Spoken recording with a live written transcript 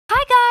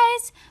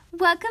guys,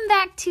 welcome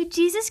back to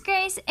Jesus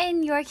Grace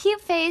and Your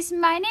Cute Face.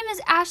 My name is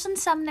Ashlyn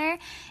Sumner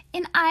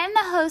and I am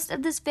the host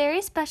of this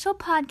very special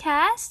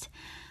podcast.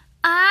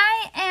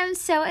 I am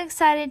so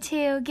excited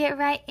to get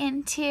right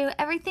into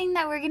everything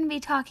that we're going to be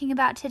talking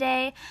about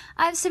today.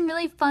 I have some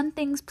really fun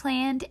things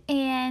planned,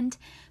 and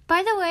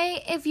by the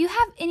way, if you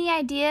have any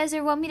ideas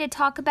or want me to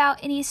talk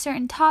about any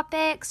certain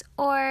topics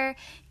or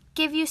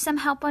give you some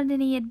help on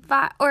any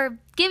advice or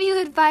give you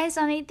advice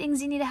on any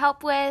things you need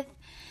help with,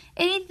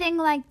 anything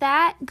like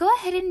that, go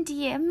ahead and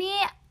DM me.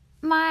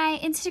 My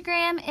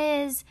Instagram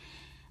is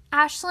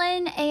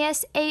Ashlyn,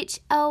 ASHLYNN,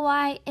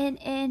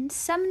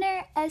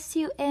 Sumner,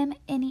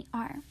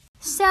 SUMNER.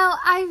 So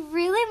I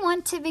really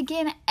want to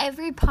begin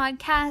every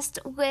podcast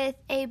with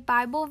a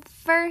Bible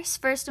verse,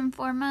 first and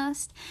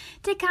foremost,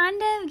 to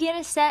kind of get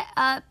us set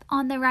up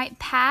on the right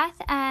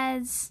path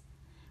as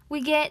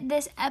we get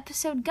this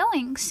episode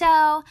going.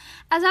 So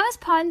as I was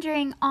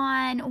pondering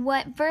on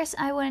what verse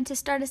I wanted to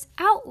start us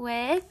out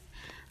with,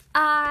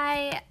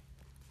 I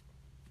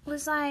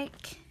was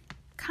like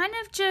kind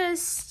of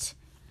just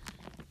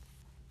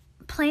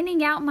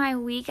planning out my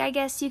week, I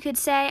guess you could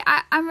say.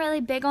 I'm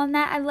really big on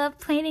that. I love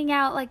planning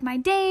out like my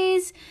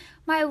days,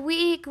 my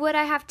week, what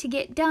I have to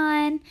get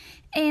done.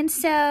 And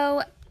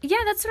so,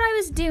 yeah, that's what I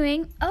was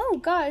doing. Oh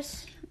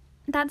gosh,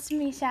 that's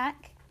Meshach.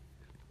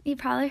 You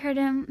probably heard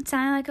him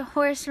sound like a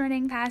horse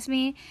running past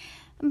me.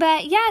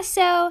 But yeah,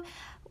 so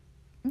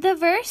the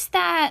verse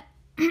that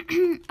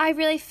I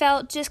really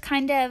felt just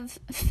kind of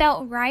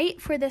felt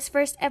right for this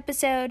first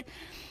episode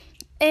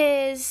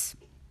is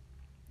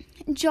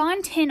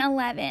John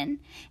 10:11,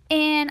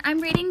 and I'm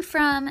reading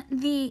from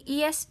the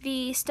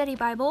ESV Study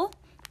Bible,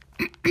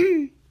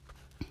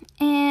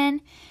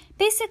 and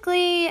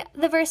basically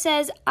the verse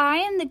says, I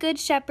am the good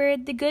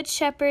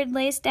shepherd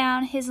lays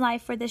down his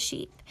life for the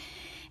sheep.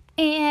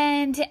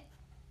 And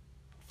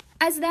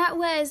as that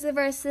was the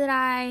verse that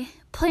I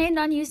planned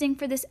on using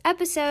for this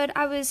episode,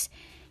 I was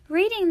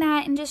reading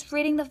that and just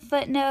reading the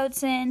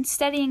footnotes and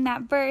studying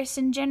that verse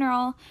in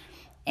general,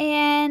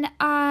 and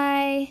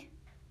I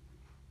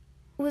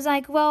was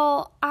like,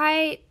 well,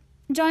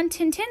 John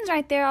 10:10's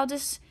right there. I'll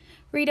just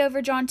read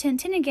over John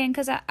 10:10 again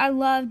because I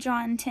love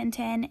John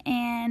 10:10,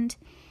 and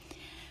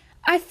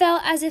I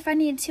felt as if I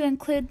needed to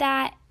include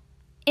that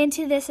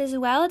into this as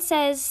well. It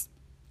says,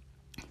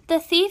 the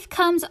thief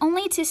comes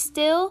only to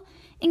steal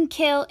and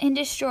kill and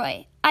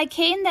destroy. I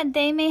came that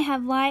they may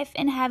have life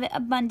and have it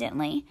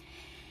abundantly.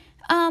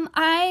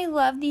 I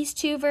love these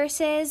two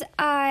verses.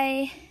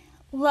 I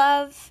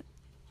love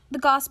the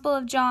Gospel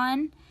of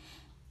John.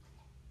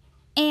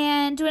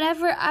 And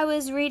whenever I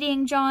was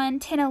reading John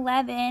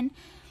 10:11,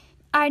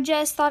 I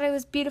just thought it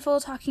was beautiful,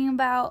 talking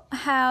about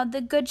how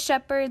the good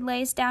shepherd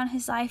lays down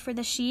his life for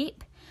the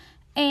sheep.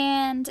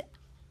 And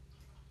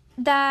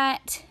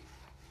that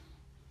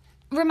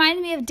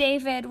reminded me of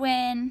David,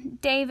 when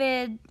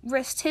David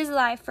risked his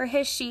life for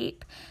his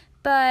sheep,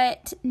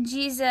 but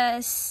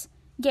Jesus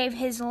gave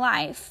his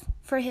life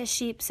for his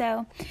sheep.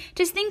 So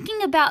just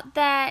thinking about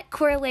that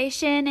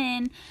correlation,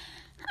 and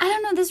I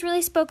don't know, this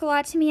really spoke a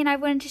lot to me, and I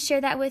wanted to share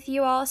that with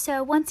you all.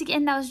 So once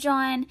again, that was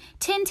John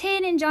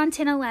 10:10 and John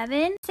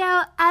 10:11. So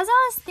as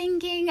I was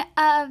thinking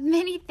of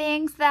many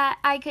things that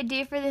I could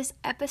do for this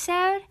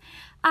episode,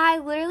 I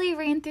literally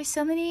ran through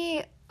so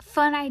many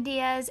fun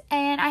ideas,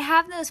 and I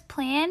have those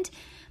planned,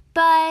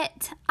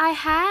 but I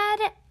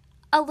had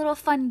a little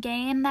fun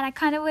game that I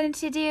kind of wanted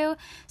to do.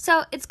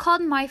 So it's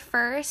called My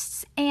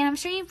Firsts, and I'm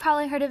sure you've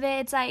probably heard of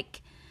it. It's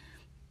like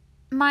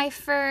my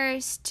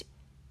first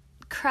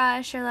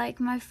crush, or like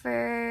my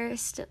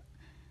first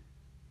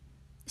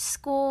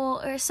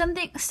school or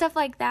something, stuff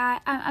like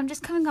that. I'm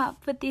just coming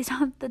up with these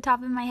off the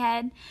top of my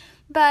head,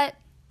 but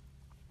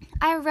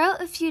I wrote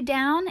a few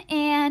down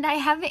and I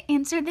haven't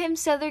answered them,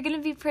 so they're going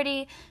to be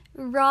pretty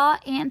raw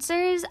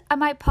answers. I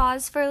might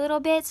pause for a little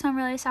bit, so I'm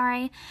really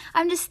sorry.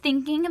 I'm just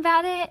thinking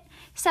about it.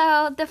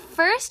 So the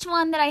first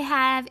one that I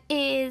have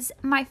is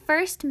my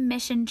first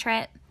mission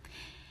trip.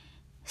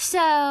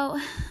 So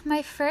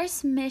my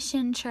first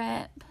mission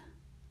trip,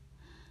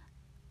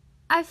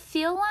 I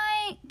feel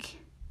like,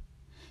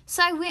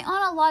 so I went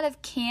on a lot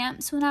of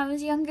camps when I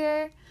was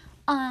younger,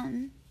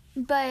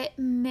 but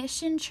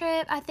mission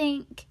trip, I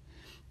think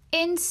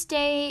in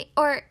state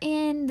or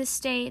in the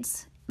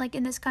States, like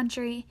in this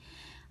country,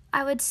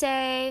 I would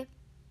say,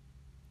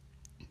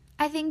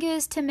 I think it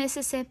was to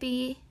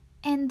Mississippi,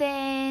 and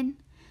then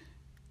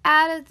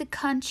out of the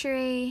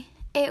country,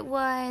 it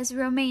was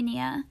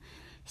Romania.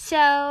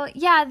 So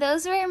yeah,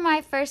 those were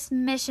my first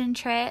mission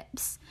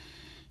trips.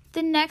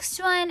 The next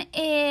one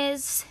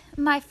is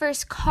my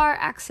first car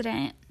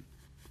accident.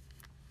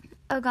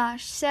 Oh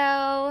gosh,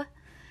 so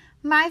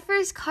my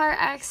first car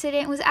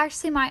accident was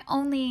actually my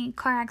only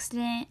car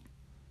accident.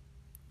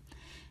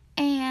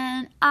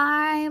 And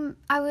I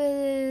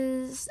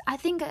was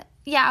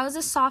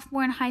a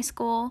sophomore in high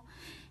school,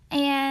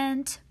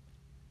 and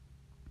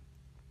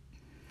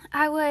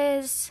I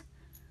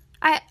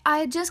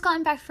had just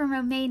gotten back from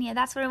Romania.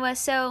 That's what it was.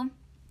 So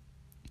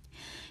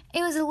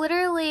it was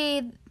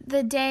literally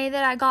the day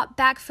that I got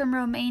back from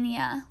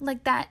Romania,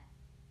 like that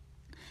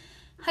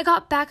I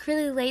got back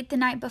really late the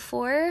night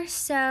before,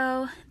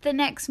 so the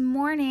next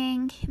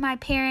morning, my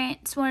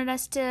parents wanted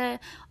us to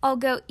all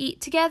go eat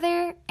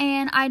together,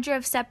 and I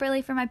drove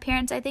separately from my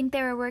parents. I think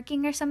they were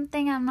working or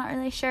something, I'm not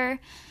really sure,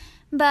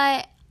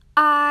 but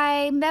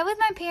I met with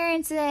my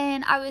parents,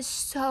 and I was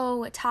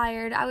so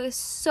tired. I was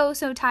so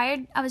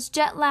tired. I was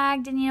jet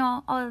lagged and,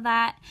 all of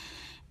that,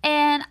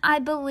 and I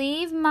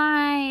believe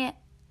my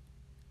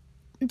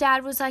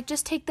dad was like,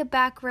 just take the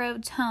back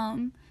roads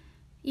home,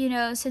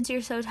 since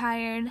you're so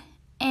tired.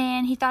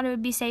 And he thought it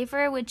would be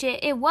safer, which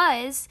it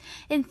was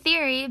in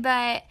theory,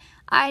 but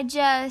I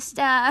just,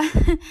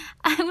 I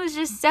was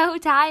just so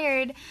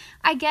tired.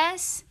 I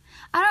guess,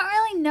 I don't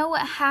really know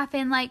what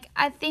happened. Like,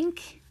 I don't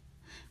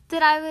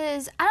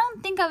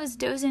think I was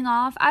dozing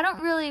off. I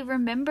don't really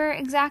remember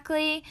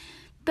exactly,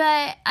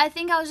 but I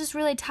think I was just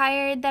really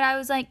tired that I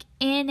was like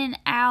in and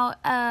out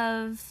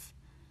of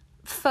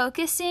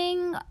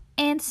focusing.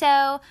 And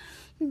so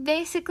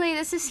basically,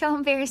 this is so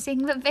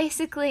embarrassing, but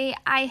basically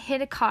I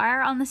hit a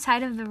car on the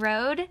side of the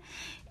road,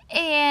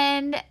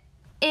 and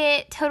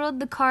it totaled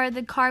the car.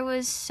 The car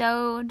was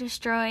so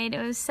destroyed.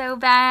 It was so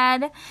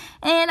bad,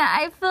 and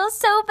I feel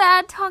so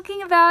bad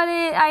talking about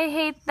it. I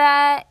hate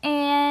that,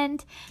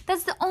 and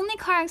that's the only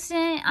car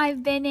accident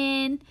I've been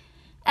in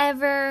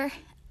ever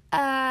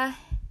that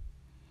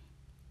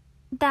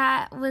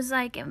was,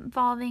 like,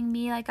 involving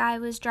me, like I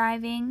was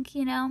driving,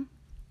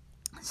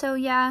 So,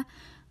 yeah.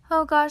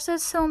 Oh gosh,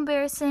 that's so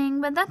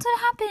embarrassing, but that's what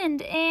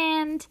happened,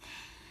 and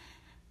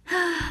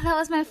that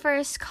was my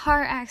first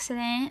car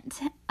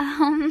accident.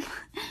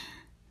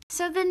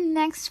 So the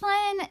next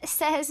one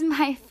says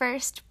my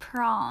first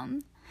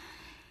prom.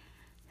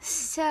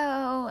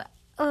 So,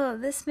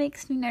 this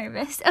makes me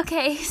nervous.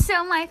 Okay,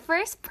 so my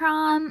first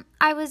prom,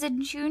 I was a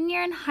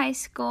junior in high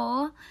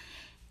school,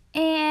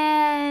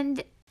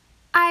 and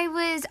I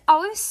was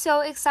always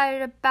so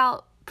excited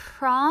about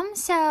prom,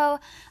 so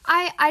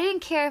I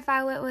didn't care if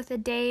I went with a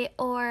date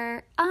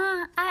or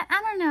I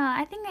don't know.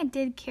 I think I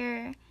did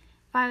care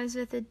if I was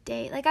with a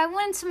date. Like, I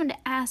wanted someone to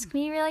ask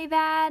me really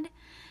bad.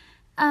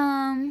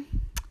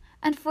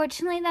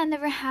 Unfortunately that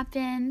never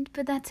happened,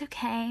 but that's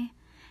okay.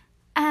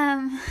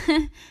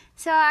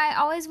 So I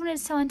always wanted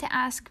someone to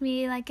ask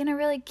me, like, in a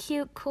really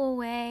cute, cool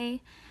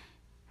way.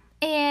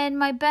 And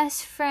my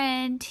best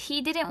friend,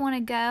 he didn't want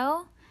to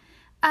go.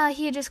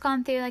 He had just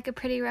gone through, like, a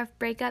pretty rough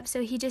breakup,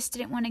 so he just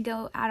didn't want to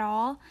go at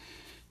all.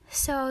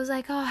 So I was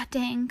like, oh,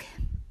 dang.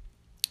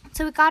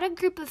 So we got a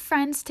group of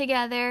friends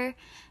together,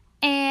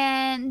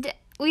 and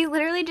we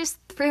literally just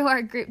threw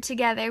our group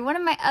together. One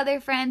of my other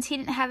friends, he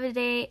didn't have a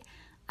date.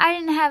 I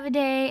didn't have a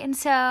date, and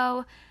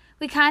so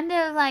we kind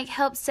of, like,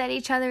 helped set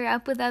each other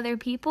up with other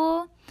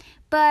people.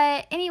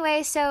 But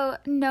anyway, so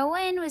no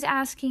one was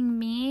asking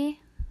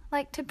me,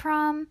 like, to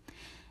prom.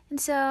 And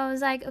so I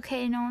was like,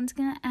 okay, no one's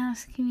going to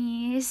ask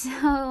me, so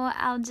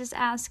I'll just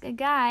ask a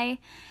guy.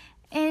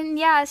 And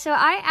yeah, so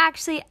I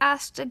actually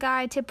asked a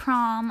guy to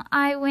prom.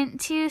 I went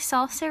to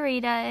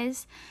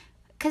Salsaritas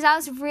because I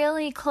was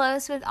really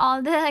close with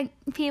all the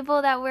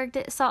people that worked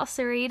at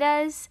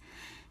Salsaritas.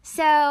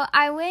 So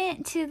I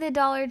went to the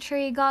Dollar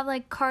Tree, got,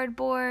 like,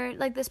 cardboard,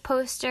 like, this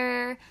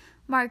poster,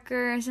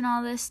 markers, and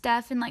all this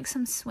stuff, and, like,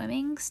 some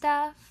swimming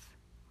stuff.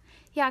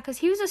 Yeah, because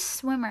he was a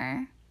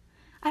swimmer.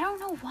 I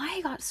don't know why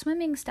I got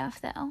swimming stuff,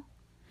 though.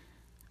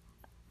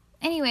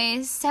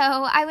 Anyways, so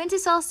I went to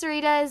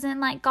Salsaritas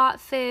and, like,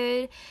 got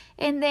food,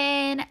 and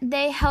then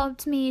they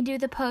helped me do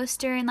the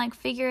poster and, like,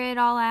 figure it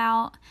all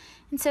out,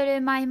 and so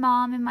did my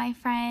mom and my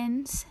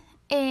friends.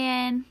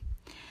 And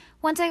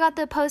once I got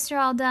the poster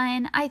all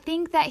done, I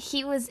think that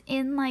he was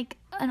in, like,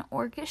 an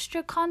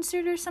orchestra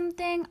concert or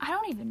something. I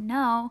don't even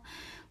know.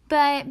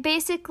 But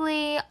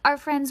basically, our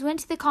friends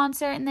went to the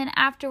concert, and then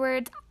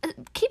afterwards,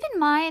 keep in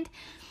mind,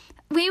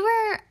 we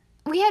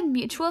had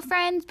mutual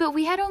friends, but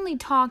we had only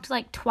talked,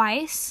 like,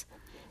 twice,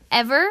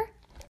 ever.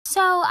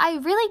 So I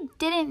really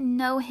didn't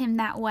know him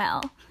that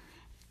well.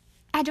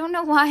 I don't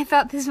know why I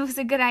thought this was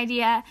a good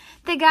idea.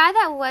 The guy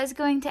that was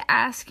going to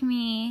ask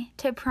me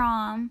to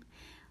prom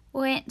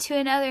went to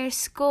another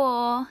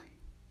school,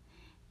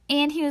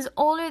 and he was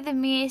older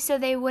than me, so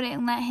they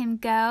wouldn't let him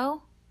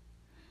go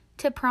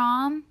to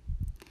prom.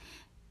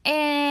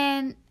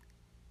 And,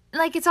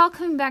 like, it's all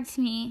coming back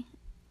to me.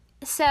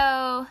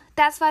 So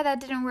that's why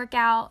that didn't work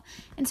out.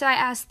 And so I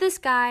asked this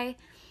guy.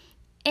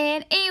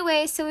 And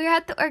anyway, so we were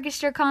at the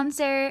orchestra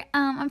concert.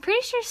 I'm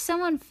pretty sure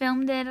someone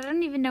filmed it. I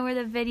don't even know where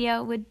the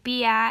video would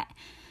be at.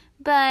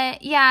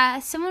 But yeah,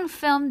 someone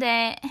filmed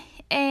it.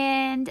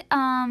 And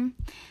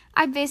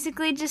I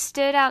basically just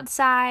stood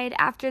outside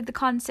after the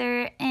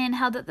concert and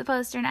held up the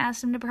poster and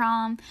asked him to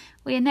prom.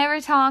 We had never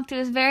talked. It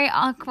was very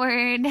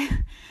awkward.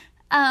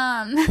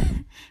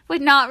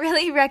 Would not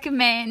really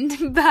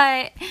recommend,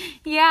 but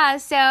yeah,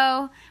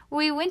 so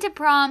we went to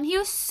prom. He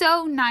was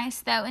so nice,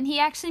 though, and he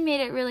actually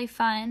made it really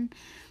fun.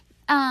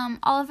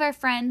 All of our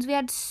friends, we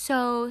had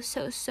so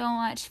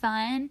much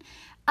fun.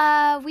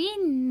 We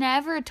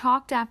never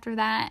talked after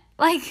that.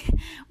 Like,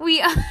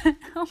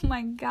 oh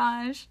my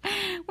gosh,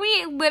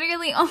 we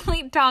literally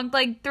only talked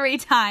like 3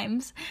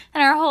 times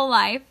in our whole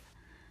life.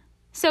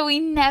 So we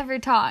never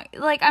talk.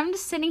 Like, I'm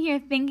just sitting here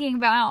thinking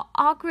about how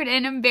awkward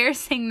and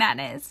embarrassing that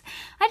is.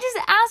 I just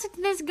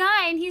asked this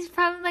guy, and he's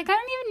probably like, I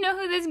don't even know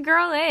who this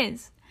girl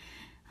is.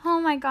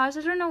 Oh my gosh,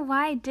 I don't know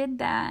why I did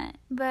that.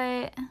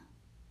 But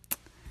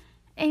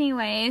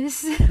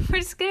anyways, we're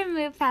just going to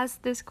move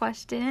past this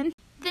question.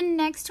 The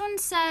next one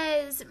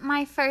says,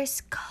 my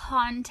first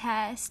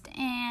contest.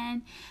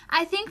 And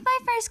I think my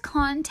first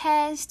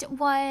contest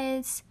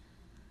was,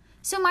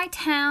 so my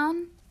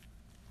town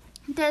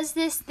does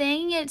this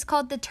thing. It's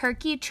called the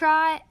Turkey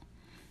Trot.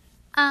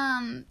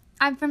 I'm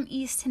from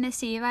East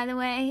Tennessee, by the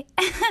way.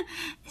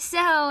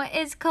 So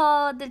it's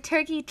called the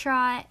Turkey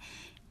Trot.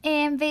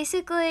 And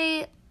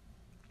basically,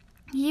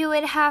 you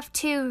would have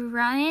to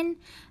run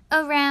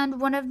around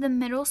one of the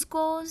middle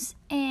schools.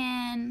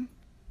 And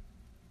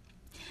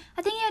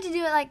I think you had to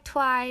do it like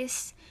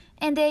twice.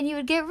 And then you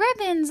would get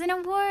ribbons and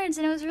awards.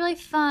 And it was really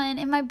fun.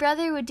 And my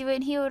brother would do it.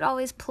 And he would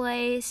always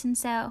place. And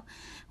so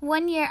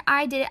one year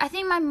I did it. I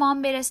think my mom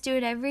made us do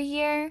it every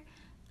year.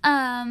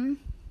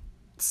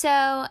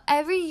 So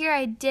every year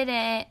I did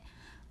it,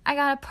 I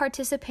got a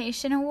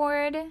participation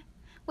award,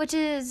 which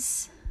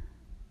is,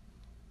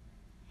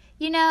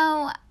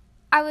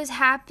 I was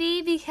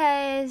happy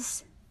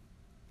because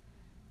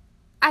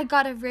I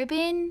got a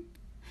ribbon,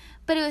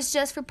 but it was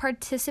just for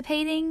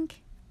participating.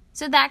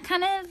 So that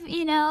kind of,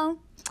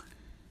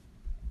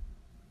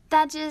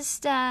 that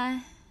just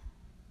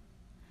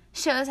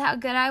shows how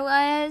good I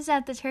was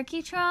at the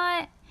Turkey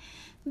Trot.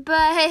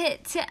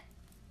 But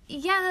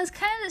yeah, that's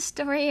kind of the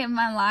story of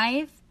my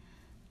life.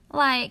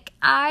 Like,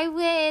 I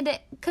would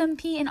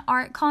compete in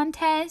art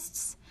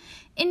contests,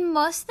 and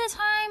most of the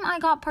time I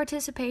got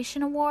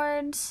participation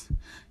awards.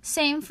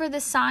 Same for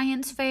the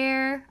science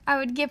fair, I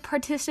would get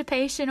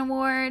participation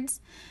awards.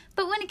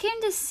 But when it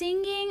came to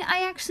singing,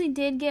 I actually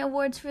did get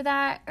awards for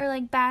that, or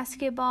like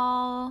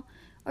basketball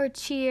or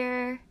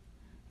cheer.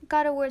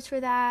 Got awards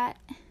for that.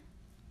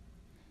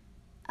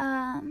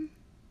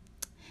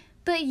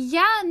 But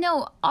yeah,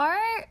 no,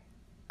 art,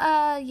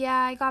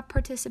 I got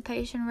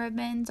participation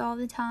ribbons all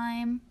the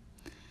time.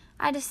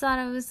 I just thought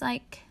I was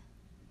like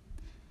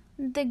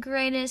the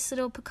greatest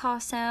little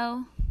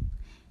Picasso,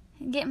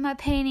 getting my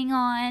painting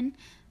on.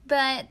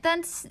 But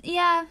that's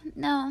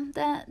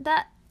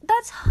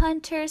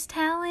Hunter's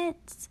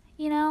talents,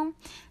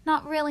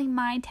 not really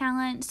my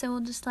talent, so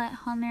we'll just let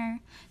Hunter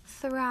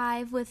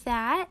thrive with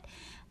that.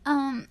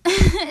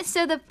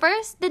 So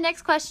the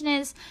next question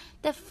is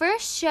the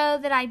first show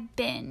that I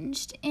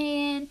binged,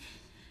 and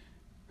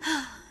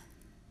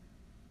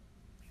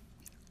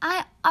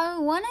I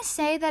want to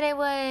say that it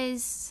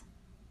was,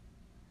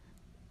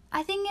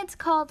 I think it's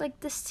called like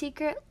The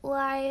Secret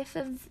Life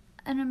of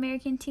an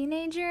American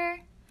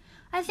Teenager.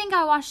 I think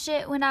I watched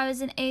it when I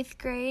was in 8th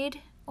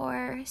grade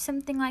or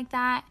something like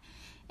that,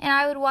 and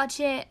I would watch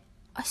it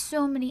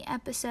so many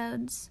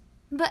episodes.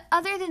 But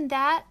other than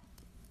that,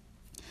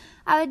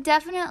 I would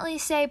definitely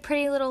say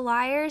Pretty Little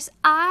Liars.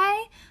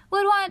 I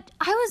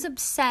was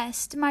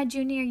obsessed my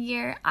junior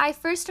year. I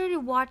first started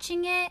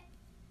watching it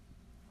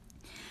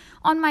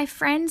on my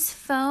friend's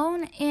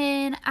phone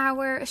in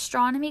our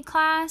astronomy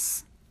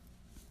class.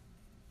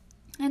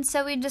 And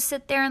so we'd just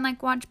sit there and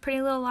like watch Pretty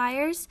Little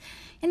Liars.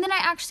 And then I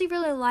actually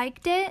really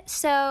liked it.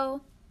 So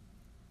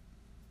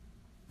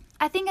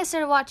I think I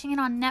started watching it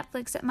on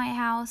Netflix at my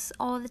house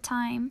all the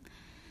time.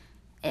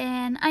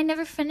 And I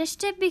never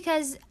finished it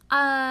because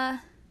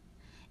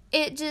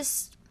it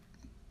just,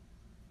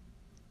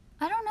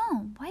 I don't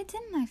know. Why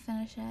didn't I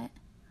finish it?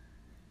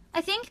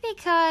 I think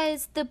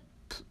because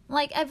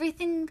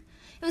everything,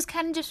 it was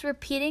kind of just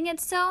repeating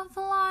itself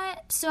a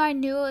lot. So I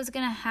knew it was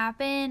going to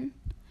happen.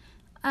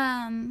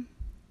 But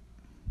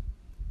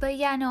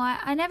yeah, no,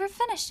 I never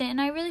finished it, and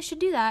I really should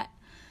do that.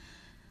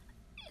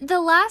 The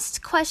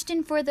last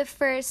question for the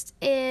first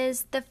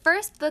is the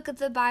first book of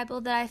the Bible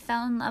that I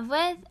fell in love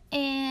with,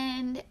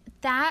 and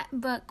that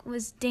book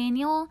was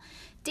Daniel.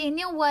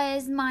 Daniel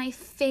was my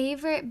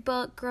favorite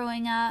book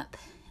growing up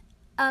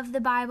of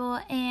the Bible,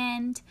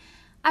 and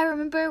I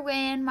remember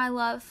when my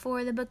love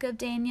for the book of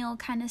Daniel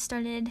kind of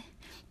started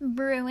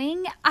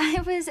brewing. I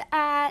was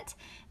at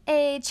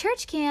a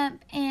church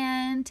camp,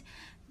 and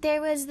there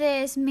was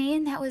this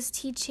man that was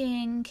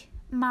teaching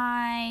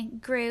my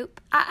group.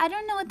 I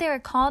don't know what they were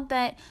called,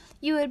 but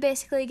you would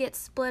basically get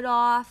split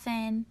off,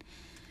 and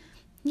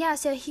yeah,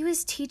 so he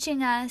was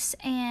teaching us,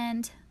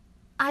 and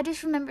I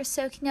just remember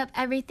soaking up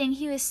everything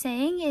he was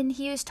saying, and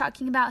he was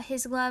talking about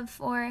his love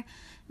for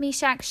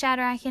Meshach,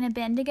 Shadrach, and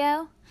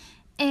Abednego,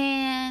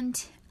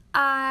 and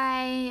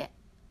I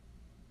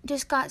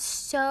just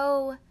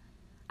fell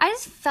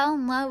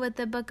in love with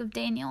the book of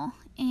Daniel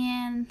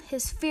and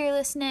his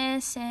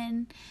fearlessness,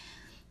 and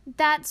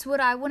that's what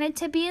I wanted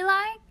to be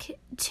like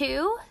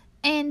too.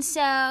 And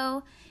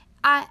so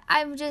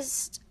I'm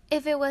just,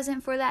 if it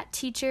wasn't for that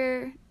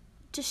teacher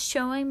just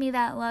showing me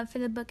that love for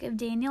the book of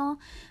Daniel,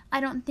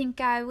 I don't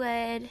think I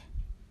would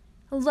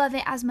love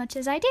it as much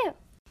as I do.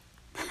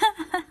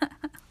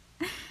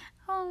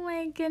 Oh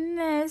my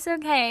goodness.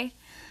 Okay,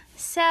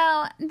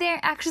 so there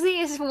actually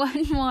is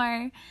one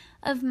more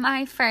of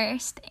my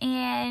first,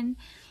 and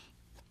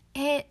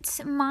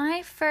it's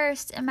my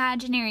first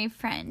imaginary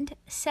friend.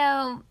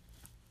 So,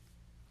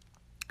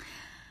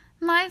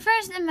 my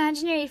first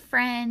imaginary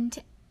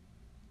friend,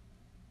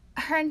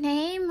 her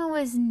name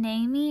was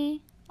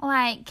Namie,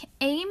 like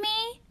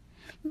Amy,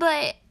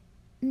 but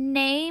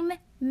name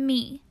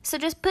me. So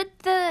just put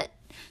the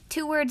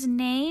two words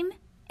name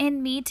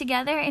and me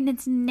together and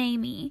it's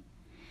Namie.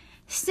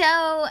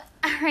 So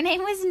her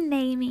name was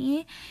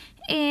Namie,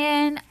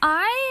 and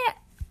I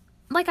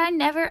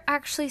never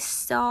actually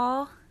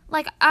saw,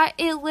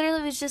 it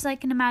literally was just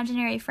like an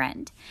imaginary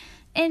friend.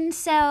 And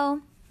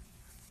so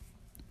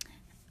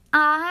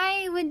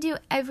I would do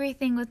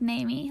everything with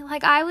Namie.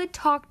 Like, I would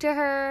talk to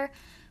her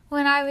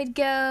when I would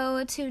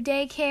go to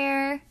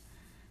daycare.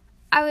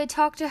 I would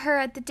talk to her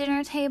at the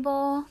dinner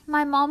table.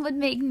 My mom would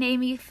make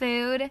Namie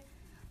food.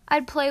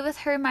 I'd play with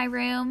her in my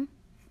room.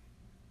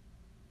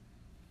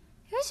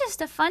 It was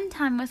just a fun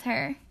time with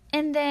her.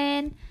 And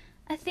then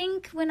I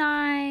think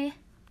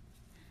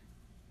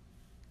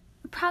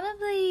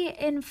probably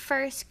in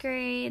first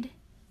grade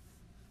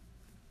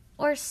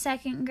or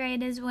second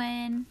grade is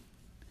when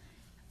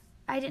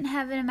I didn't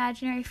have an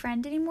imaginary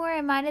friend anymore.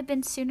 It might have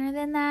been sooner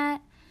than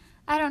that.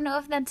 I don't know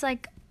if that's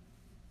like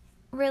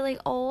really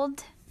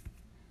old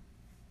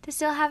to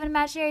still have an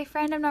imaginary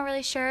friend. I'm not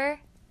really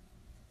sure.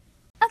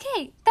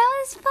 Okay,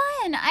 that was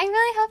fun. I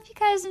really hope you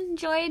guys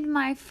enjoyed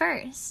my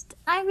first.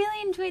 I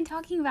really enjoyed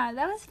talking about it.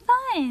 That was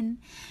fun.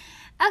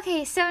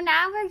 Okay, so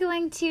now we're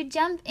going to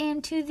jump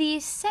into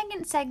the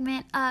second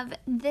segment of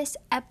this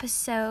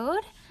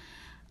episode.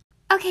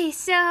 Okay,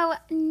 so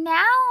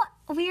now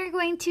we are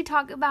going to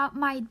talk about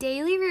my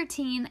daily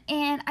routine,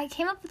 and I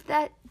came up with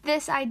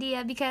this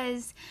idea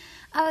because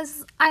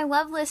I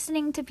love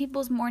listening to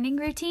people's morning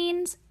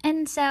routines,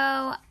 and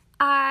so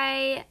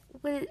I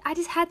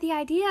just had the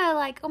idea,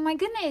 like, oh my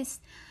goodness,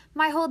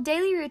 my whole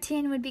daily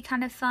routine would be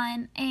kind of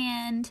fun.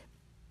 And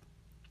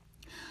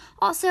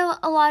also,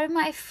 a lot of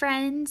my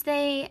friends,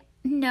 they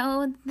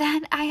know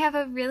that I have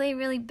a really,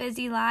 really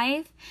busy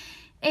life,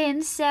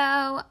 and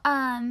so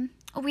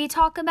we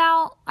talk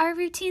about our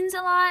routines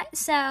a lot,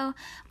 so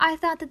I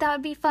thought that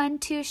would be fun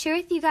to share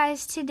with you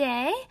guys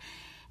today.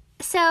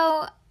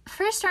 So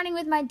first, starting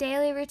with my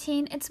daily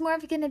routine, it's more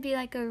of going to be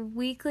like a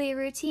weekly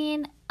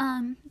routine,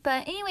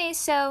 but anyway,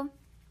 so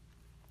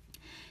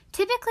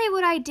typically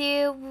what I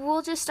do,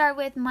 we'll just start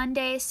with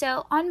Mondays.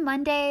 So on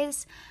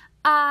Mondays,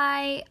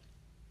 I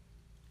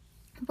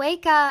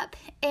wake up,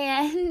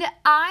 and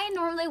I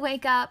normally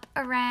wake up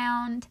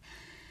around,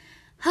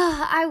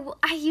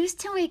 I used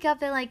to wake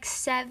up at like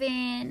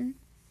 7,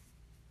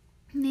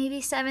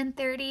 maybe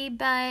 7:30,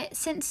 but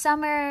since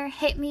summer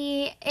hit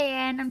me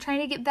and I'm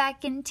trying to get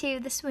back into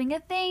the swing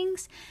of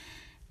things,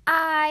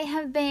 I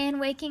have been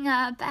waking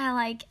up at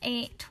like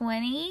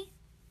 8:20,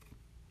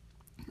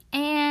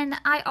 and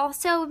I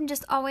also am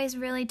just always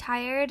really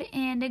tired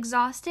and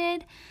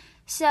exhausted,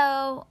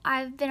 so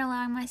I've been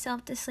allowing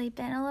myself to sleep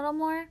in a little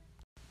more.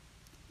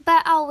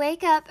 But I'll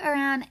wake up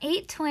around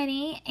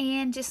 8:20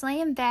 and just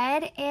lay in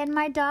bed, and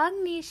my dog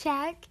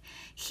Meshach,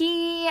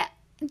 he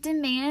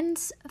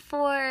demands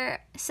for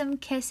some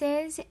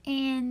kisses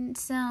and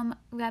some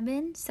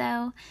rubbing,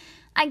 so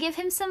I give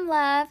him some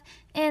love,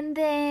 and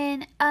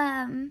then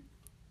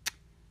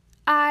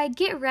I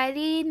get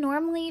ready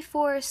normally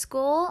for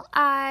school.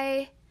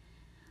 I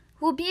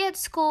will be at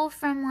school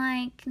from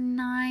like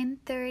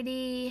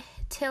 9:30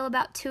 till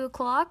about 2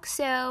 o'clock,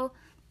 so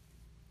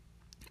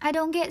I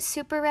don't get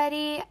super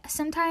ready.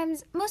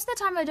 Sometimes, most of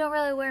the time, I don't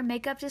really wear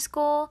makeup to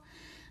school.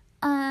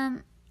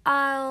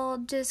 I'll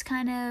just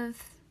kind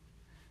of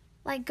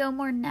like go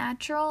more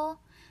natural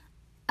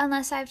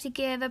unless I have to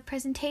give a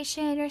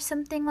presentation or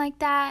something like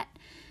that.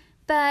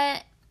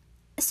 But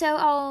so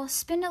I'll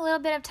spend a little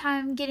bit of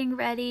time getting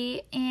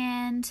ready,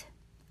 and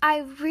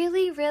I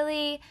really,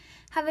 really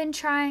have been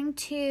trying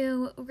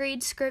to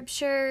read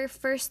scripture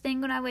first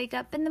thing when I wake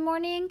up in the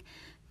morning.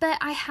 But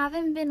I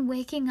haven't been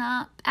waking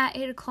up at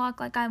 8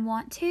 o'clock like I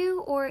want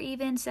to, or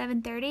even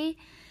 7:30.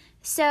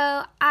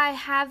 So I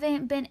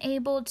haven't been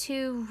able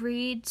to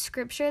read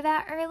scripture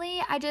that early.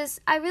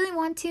 I really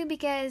want to,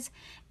 because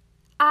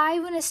I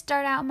want to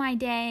start out my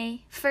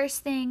day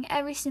first thing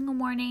every single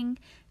morning,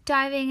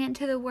 diving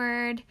into the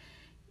Word,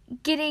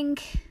 getting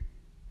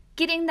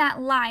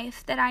that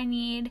life that I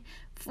need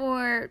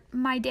for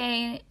my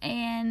day.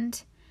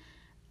 And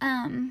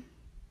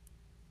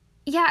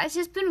yeah, it's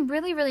just been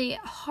really, really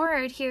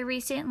hard here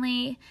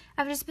recently.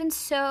 I've just been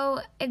so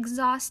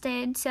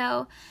exhausted.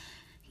 So,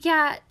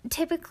 yeah,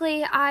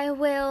 typically I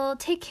will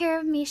take care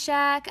of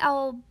Meshach.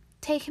 I'll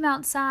take him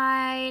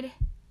outside,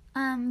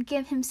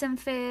 give him some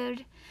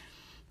food,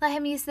 let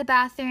him use the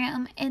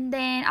bathroom, and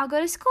then I'll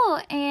go to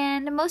school.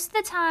 And most of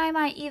the time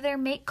I either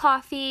make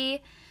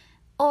coffee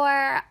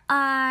or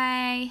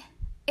I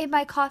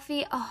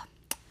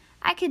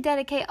could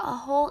dedicate a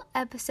whole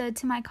episode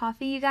to my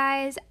coffee, you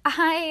guys.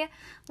 I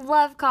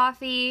love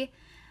coffee.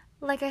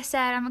 Like I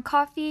said, I'm a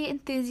coffee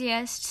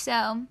enthusiast,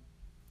 so,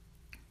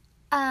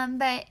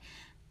 but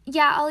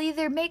yeah, I'll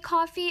either make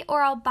coffee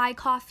or I'll buy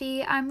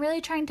coffee. I'm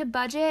really trying to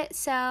budget,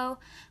 so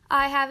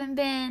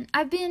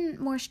I've been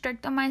more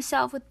strict on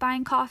myself with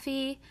buying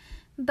coffee,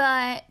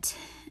 but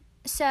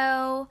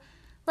so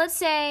we'll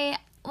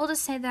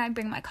just say that I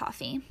bring my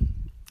coffee.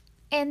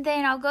 And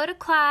then I'll go to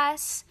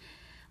class,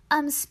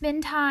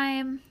 spend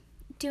time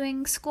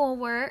doing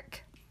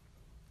schoolwork.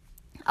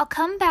 I'll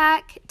come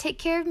back, take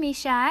care of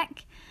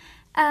Meshach,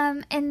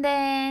 and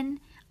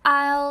then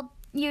I'll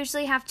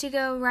usually have to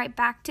go right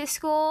back to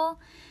school.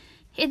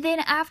 And then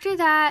after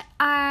that,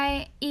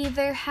 I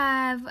either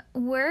have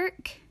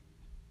work,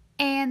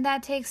 and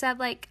that takes up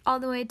like all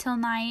the way till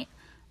night,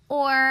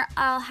 or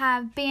I'll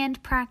have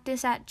band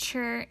practice at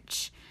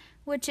church,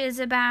 which is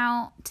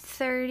about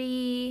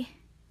 30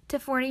 to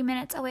 40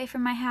 minutes away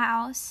from my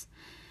house.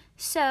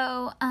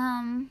 So,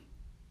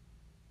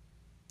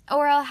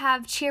 or I'll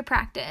have cheer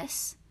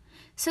practice.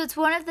 So it's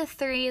one of the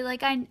three.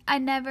 Like I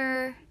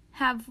never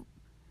have,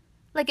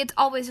 like it's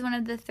always one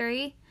of the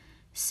three.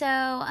 So,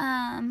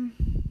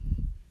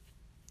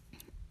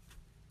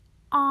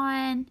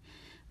 on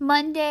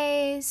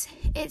Mondays,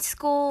 it's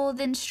school,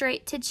 then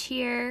straight to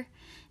cheer.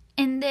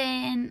 And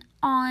then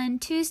on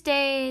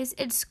Tuesdays,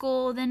 it's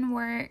school, then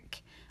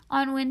work.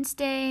 On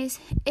Wednesdays,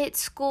 it's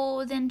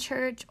school, then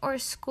church, or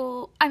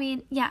school,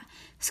 then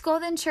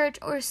church,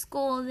 or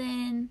school,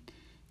 then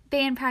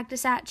band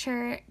practice at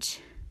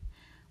church.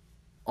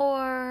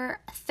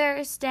 Or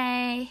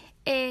Thursday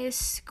is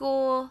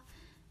school,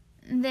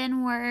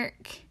 then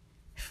work.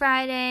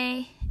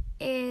 Friday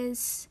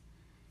is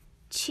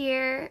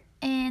cheer,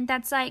 and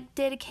that's like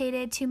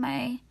dedicated to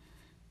my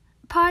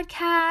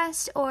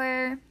podcast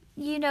or,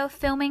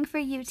 filming for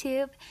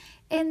YouTube.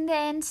 And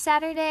then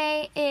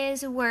Saturday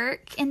is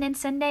work, and then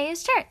Sunday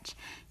is church.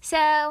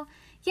 So,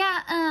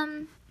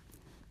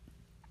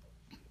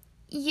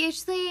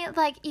 usually,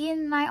 like,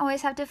 Ian and I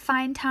always have to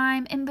find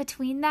time in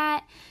between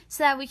that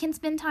so that we can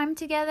spend time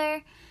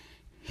together.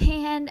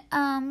 And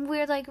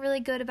we're, like, really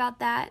good about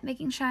that,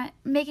 making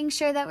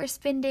sure that we're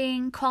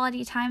spending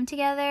quality time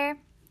together.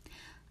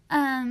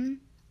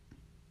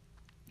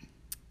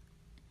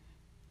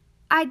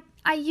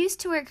 I used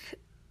to work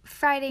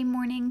Friday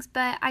mornings,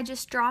 but I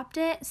just dropped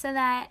it so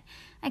that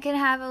I could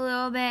have a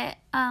little bit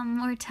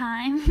more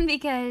time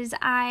because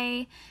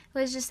I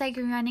was just like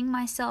running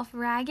myself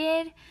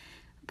ragged.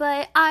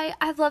 But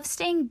I love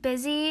staying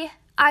busy.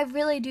 I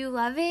really do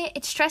love it.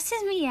 It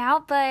stresses me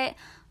out, but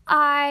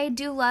I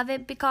do love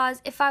it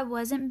because if I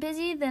wasn't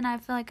busy, then I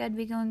feel like I'd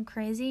be going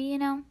crazy,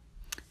 I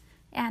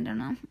don't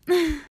know.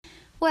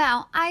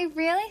 Wow, I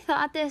really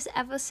thought this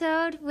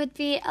episode would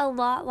be a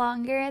lot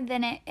longer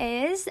than it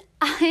is.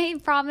 I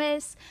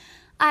promise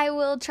I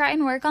will try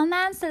and work on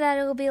that so that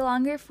it will be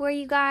longer for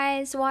you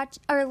guys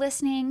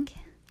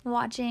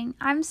watching.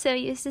 I'm so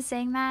used to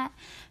saying that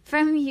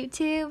from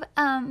YouTube.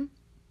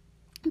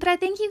 But I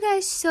thank you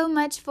guys so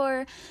much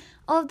for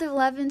all of the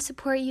love and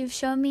support you've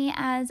shown me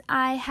as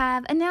I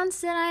have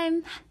announced that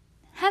I'm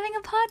having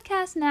a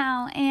podcast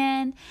now.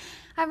 And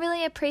I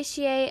really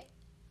appreciate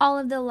all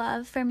of the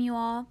love from you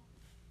all.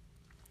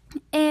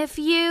 If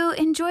you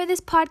enjoy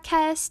this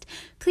podcast,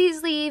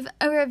 please leave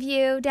a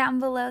review down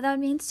below. That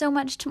would mean so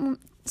much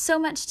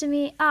to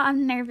me.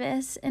 I'm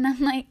nervous and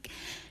I'm like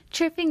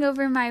tripping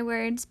over my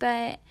words,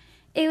 but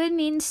it would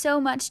mean so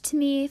much to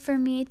me for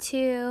me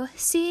to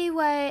see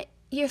what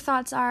your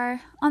thoughts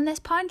are on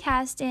this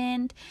podcast.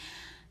 And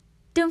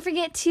don't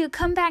forget to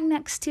come back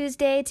next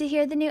Tuesday to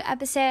hear the new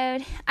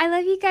episode. I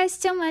love you guys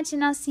so much,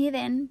 and I'll see you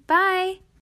then. Bye.